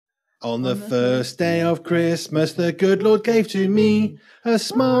On the first day of Christmas, the good Lord gave to me a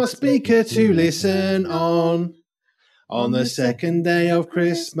smart speaker to listen on. On the second day of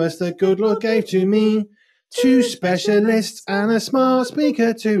Christmas, the good Lord gave to me two specialists and a smart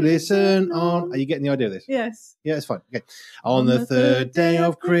speaker to listen on. Are you getting the idea of this? Yes. Yeah, it's fine. Okay. On the third day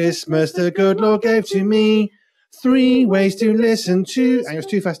of Christmas, the good Lord gave to me 3 ways to listen to. Hang on, it's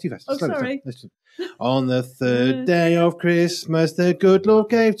too fast. Oh, sorry. On the third day of Christmas, the good Lord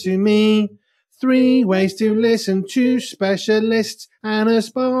gave to me 3 ways to listen to specialists and a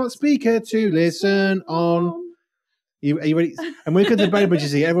smart speaker to listen on. Are you ready? And when we go to the BerryBunch,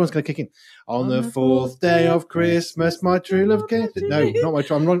 see, everyone's going to kick in. On the 4th day of Christmas, my true love gave. No, not my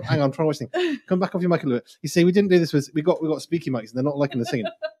true. I'm wrong. Hang on, I'm trying to watch things. Come back off your mic a little bit. You see, we didn't do this. We got speaking mics, and they're not liking the singing.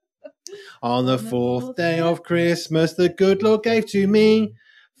 On the 4th day of Christmas, the good Lord gave to me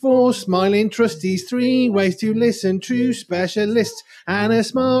 4 smiling trustees, 3 ways to listen to specialists, and a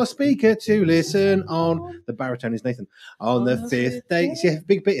smart speaker to listen on. The baritone is Nathan. On the 5th day, see,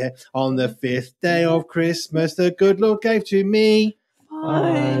 big bit here. On the 5th day of Christmas, the good Lord gave to me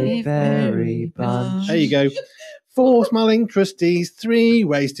 5 BerryBunch. There you go. 4 smiling trustees, 3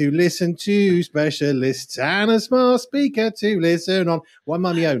 ways to listen to specialists, and a smart speaker to listen on. One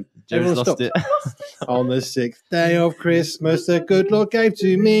mind my own. Joe's lost it. On the 6th day of Christmas, the good Lord gave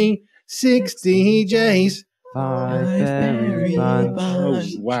to me 6 DJs. 5 BerryBunch.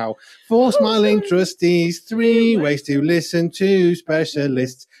 Oh, wow. 4 smiling trustees, 3 ways to listen to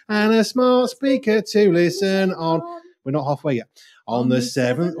specialists, and a smart speaker to listen on. We're not halfway yet. On the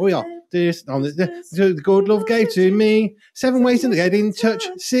 7th, we are. The good Lord gave to me 7 ways to get in touch,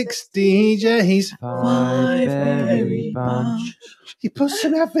 6 DJs. 5 BerryBunch. You put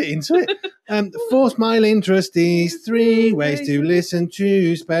some effort into it. 4 smiling trustees, 3 ways to listen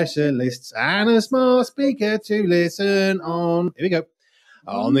to specialists, and a smart speaker to listen on. Here we go.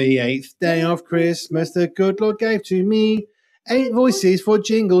 On the 8th day of Christmas, the good Lord gave to me 8 voices for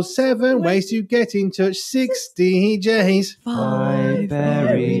jingles, 7 ways to get in touch, 6 DJs. 5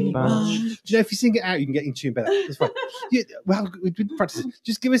 BerryBunch. Do you know if you sing it out, you can get in tune better. That's fine. Well, we did practice.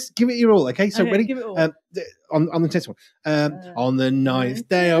 Just give it your all, okay? So Okay, ready? give it all. On the 10th one. On the 9th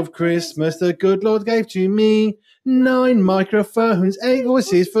day of Christmas, the good Lord gave to me 9 microphones, 8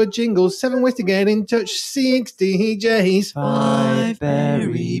 voices for jingles, 7 ways to get in touch, 6 DJs. 5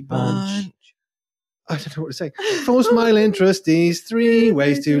 BerryBunch. I don't know what to say. 4 smiling trustees, 3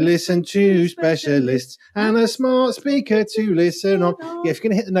 ways to listen to specialists, and a smart speaker to listen on. Yeah, if you're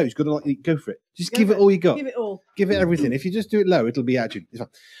going to hit the notes, you've got to go for it. Just give it all you got. Give it all. Give it everything. If you just do it low, it'll be out of tune. It's fine.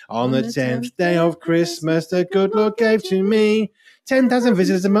 On the 10th day of Christmas, the good Lord gave to me 10,000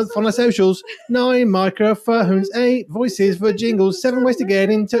 visitors a month on our socials, 9 microphones, 8 voices for jingles, 7 ways to get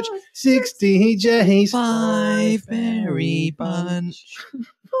in touch, 6 DJs. 5 BerryBunch.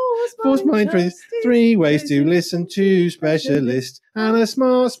 4 smiling trustees, 3 ways to listen to specialists, and a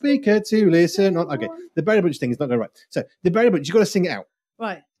smart speaker to listen on. Okay, the BerryBunch thing is not going right. So the BerryBunch, you've got to sing it out.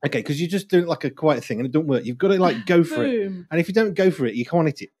 Right. Okay, because you're just doing like a quiet thing and it don't work. You've got to go for it. Boom. And if you don't go for it, you can't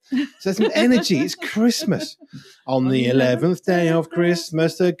hit it. So there's some energy. It's Christmas. On the 11th day of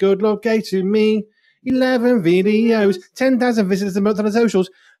Christmas, the good Lord gave to me 11 videos, 10,000 visitors a month on the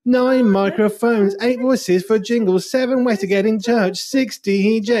socials, 9 microphones, 8 voices for jingles, 7 ways to get in touch, 6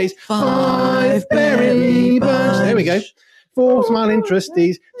 DJs, 5 BerryBunch. There we go. 4 smiling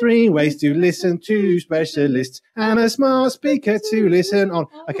trustees, 3 ways to listen to specialists, and a smart speaker to listen on.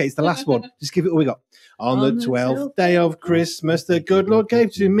 Okay, it's the last one. Just give it all we got. On the 12th day of Christmas, the good Lord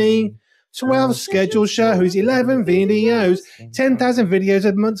gave to me 12 scheduled shows, 11 videos, 10,000 videos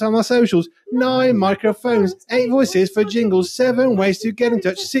a month on our socials, 9 microphones, 8 voices for jingles, 7 ways to get in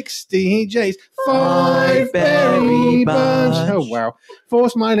touch, 6 DJs, 5 BerryBunch. Oh, wow. 4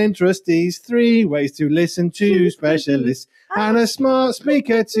 smiling trustees, 3 ways to listen to specialists, and a smart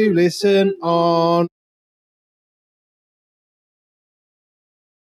speaker to listen on.